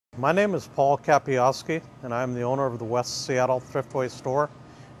My name is Paul Kapiowski, and I'm the owner of the West Seattle Thriftway store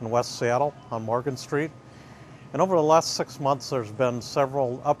in West Seattle on Morgan Street. And over the last 6 months, there's been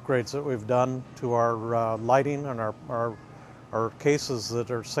several upgrades that we've done to our lighting and our cases that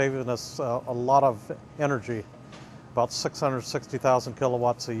are saving us a lot of energy, about 660,000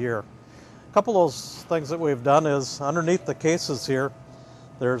 kilowatts a year. A couple of those things that we've done is underneath the cases here,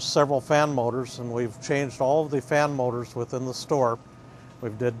 there's several fan motors, and we've changed all of the fan motors within the store.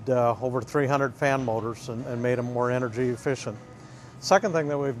 We've did over 300 fan motors and made them more energy efficient. Second thing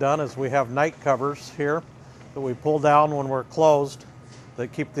that we've done is we have night covers here that we pull down when we're closed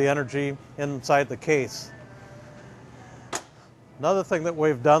that keep the energy inside the case. Another thing that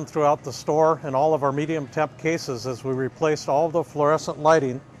we've done throughout the store and all of our medium temp cases is we replaced all of the fluorescent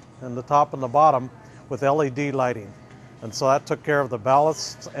lighting in the top and the bottom with LED lighting. And so that took care of the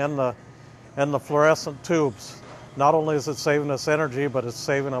ballasts and the fluorescent tubes. Not only is it saving us energy, but it's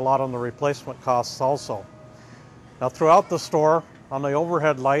saving a lot on the replacement costs also. Now throughout the store, on the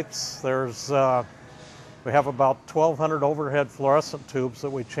overhead lights, we have about 1,200 overhead fluorescent tubes that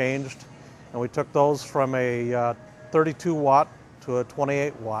we changed, and we took those from a 32 watt to a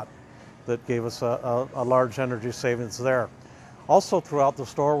 28 watt. That gave us a large energy savings there. Also throughout the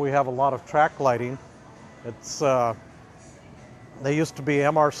store, we have a lot of track lighting. They used to be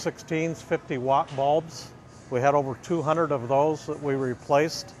MR16s 50 watt bulbs. We had over 200 of those that we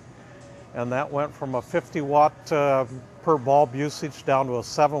replaced, and that went from a 50 watt per bulb usage down to a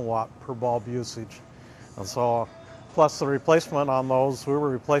 7 watt per bulb usage. And so, plus the replacement on those, we were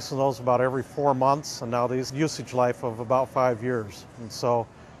replacing those about every 4 months, and now these usage life of about 5 years. And so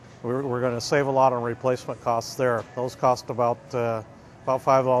we're going to save a lot on replacement costs there. Those cost about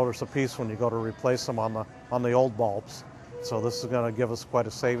 $5 a piece when you go to replace them on the old bulbs. So this is going to give us quite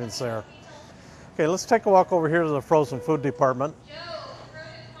a savings there. Okay, let's take a walk over here to the frozen food department.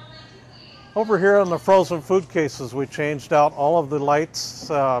 Over here in the frozen food cases, we changed out all of the lights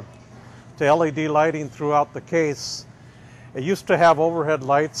to LED lighting throughout the case. It used to have overhead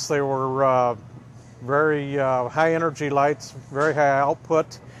lights. They were very high energy lights, very high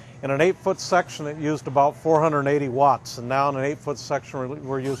output. In an 8-foot section, it used about 480 watts, and now in an 8-foot section,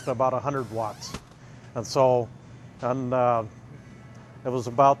 we're using about 100 watts. And so, it was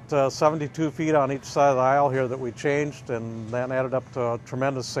about 72 feet on each side of the aisle here that we changed, and that added up to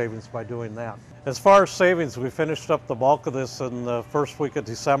tremendous savings by doing that. As far as savings, we finished up the bulk of this in the first week of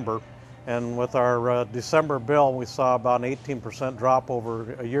December, and with our December bill, we saw about an 18% drop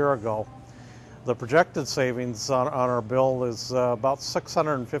over a year ago. The projected savings on our bill is about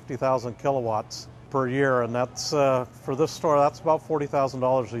 650,000 kilowatts per year, and that's for this store, that's about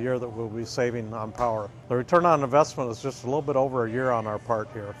 $40,000 a year that we'll be saving on power. The return on investment is just a little bit over a year on our part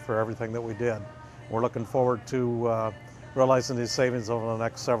here for everything that we did. We're looking forward to realizing these savings over the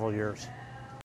next several years.